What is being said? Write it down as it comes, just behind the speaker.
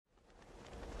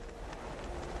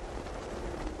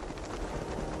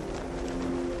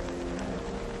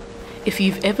If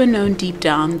you've ever known deep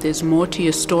down there's more to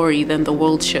your story than the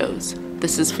world shows,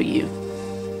 this is for you.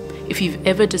 If you've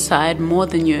ever desired more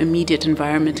than your immediate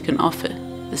environment can offer,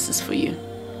 this is for you.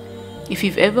 If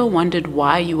you've ever wondered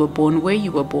why you were born where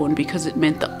you were born because it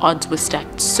meant the odds were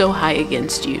stacked so high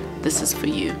against you, this is for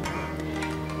you.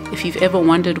 If you've ever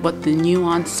wondered what the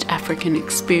nuanced African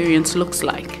experience looks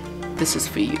like, this is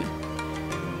for you.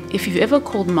 If you've ever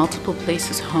called multiple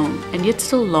places home and yet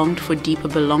still longed for deeper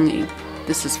belonging,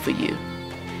 this is for you.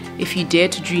 If you dare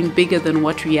to dream bigger than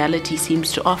what reality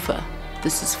seems to offer,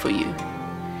 this is for you.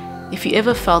 If you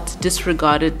ever felt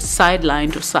disregarded,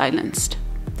 sidelined, or silenced,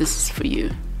 this is for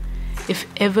you. If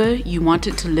ever you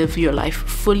wanted to live your life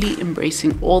fully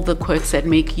embracing all the quirks that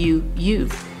make you, you,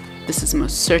 this is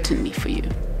most certainly for you.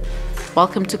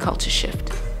 Welcome to Culture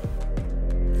Shift.